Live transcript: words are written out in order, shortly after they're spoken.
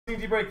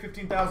CNC break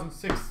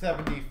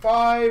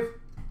 15,675.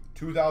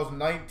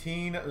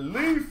 2019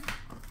 Leaf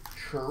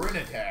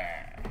Trinity.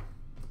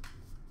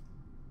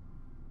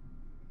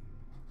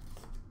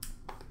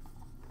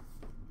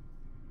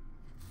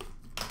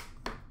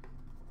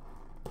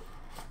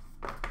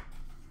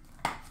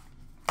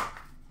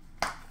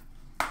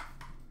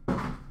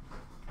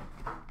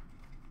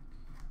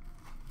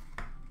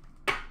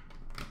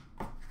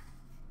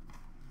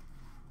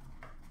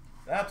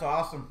 That's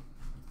awesome.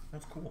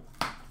 That's cool.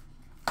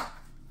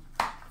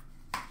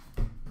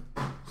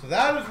 So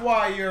that is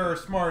why you're a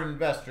smart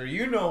investor.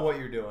 You know what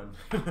you're doing.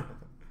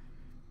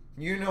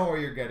 You know what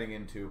you're getting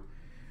into.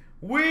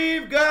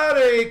 We've got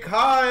a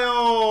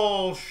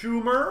Kyle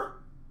Schumer,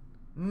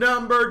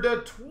 numbered to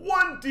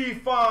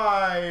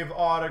 25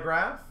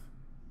 autograph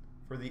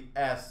for the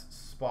S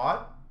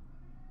spot.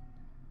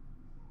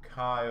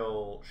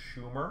 Kyle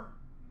Schumer.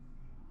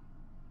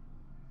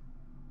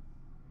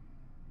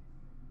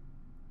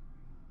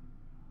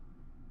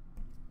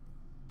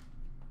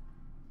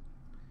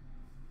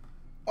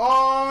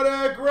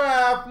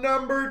 Autograph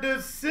number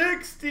to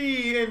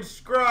 60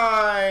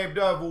 inscribed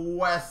of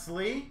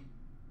Wesley,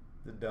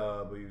 the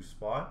W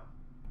spot.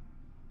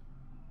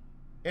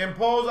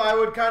 Impose, I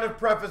would kind of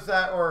preface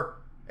that or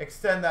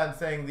extend that in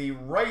saying the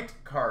right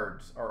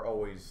cards are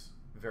always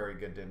very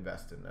good to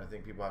invest in. I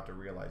think people have to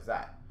realize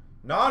that.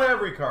 Not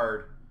every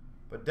card,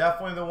 but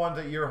definitely the ones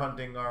that you're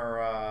hunting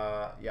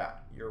are, yeah,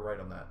 you're right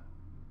on that.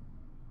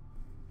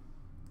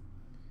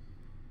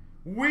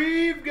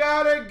 We've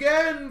got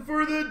again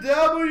for the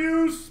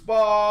W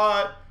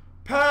spot,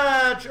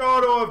 patch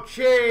auto of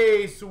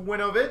Chase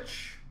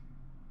Winovich.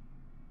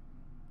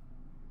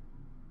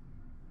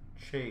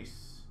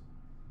 Chase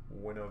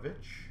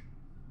Winovich.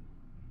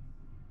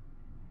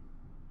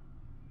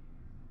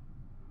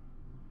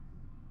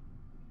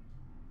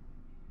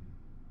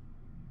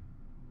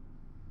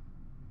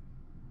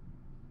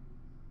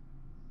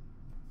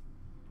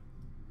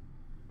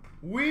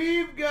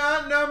 We've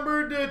got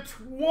number to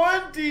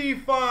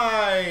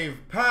 25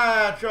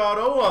 patch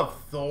auto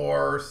of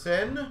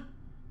Thorson,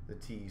 the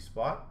T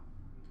spot.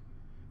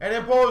 And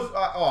impose,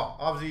 oh,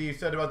 obviously you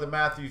said about the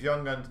Matthews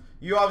Young Guns.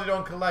 You obviously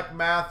don't collect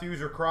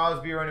Matthews or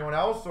Crosby or anyone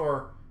else,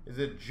 or is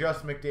it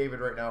just McDavid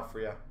right now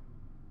for you?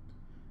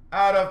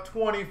 Out of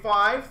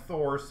 25,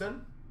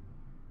 Thorson,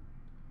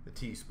 the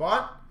T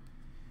spot.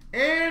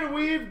 And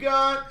we've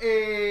got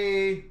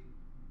a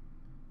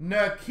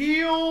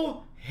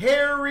N'Keal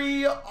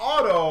Harry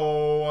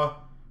auto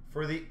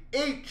for the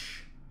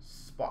H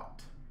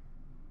spot.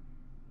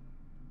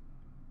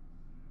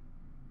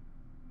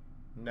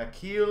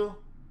 N'Keal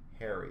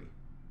Harry.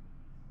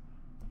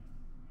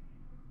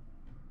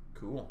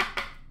 Cool.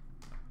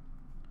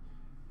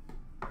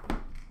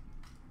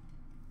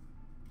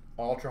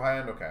 Ultra high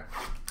end, okay.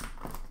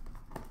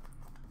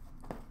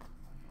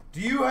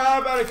 Do you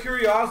have, out of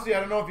curiosity,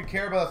 I don't know if you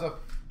care about that stuff,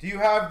 do you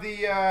have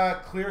the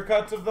clear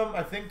cuts of them?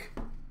 I think.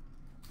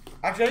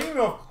 Actually, I don't even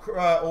know if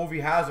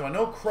Ovi has them. I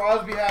know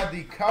Crosby had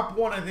the Cup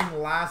one, I think,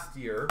 last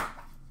year.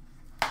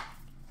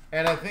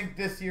 And I think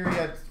this year he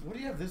had... What do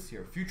you have this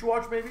year? Future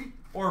Watch, maybe?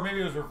 Or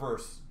maybe it was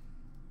reverse.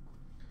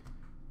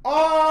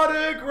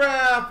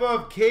 Autograph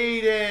of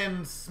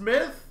Caden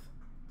Smith.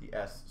 The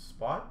S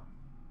spot.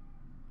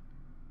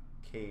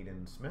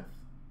 Caden Smith.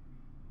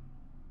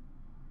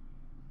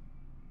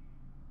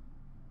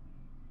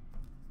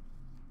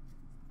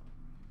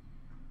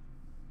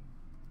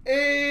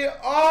 A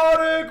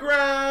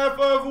autograph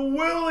of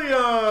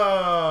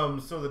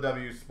Williams. So the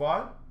W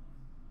spot.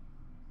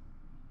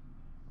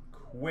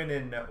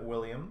 Quinnen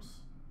Williams.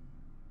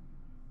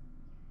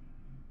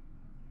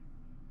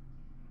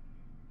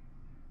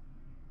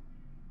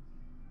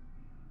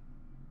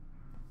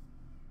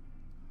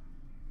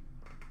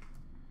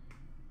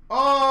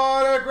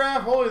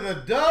 Autograph, holy,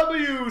 the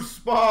W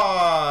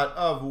spot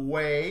of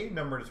Way,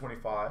 number to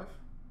 25.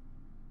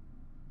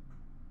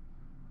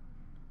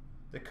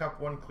 The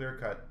Cup 1 clear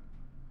cut.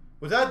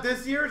 Was that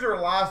this year's or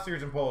last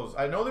year's imposed?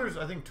 I know there's,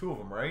 I think, 2 of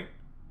them, right?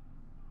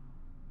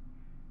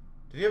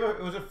 Did he have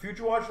a, was it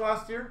Future Watch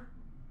last year?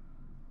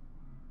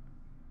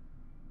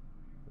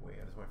 Wait,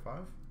 that's my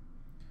 5.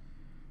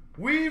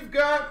 We've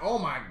got, oh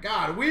my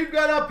God, we've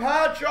got a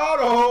patch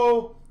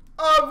auto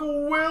of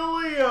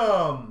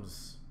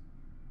Williams.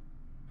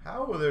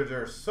 How are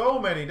there so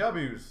many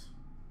W's?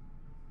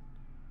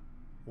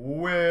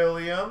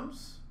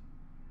 Williams.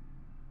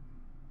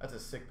 That's a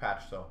sick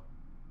patch, though.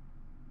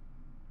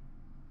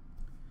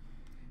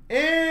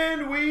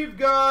 And we've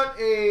got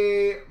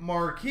a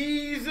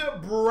Marquise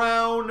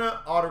Brown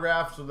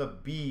autograph, so the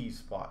B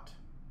spot.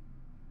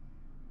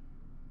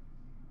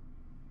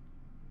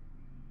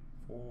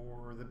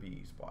 For the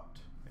B spot.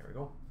 There we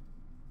go.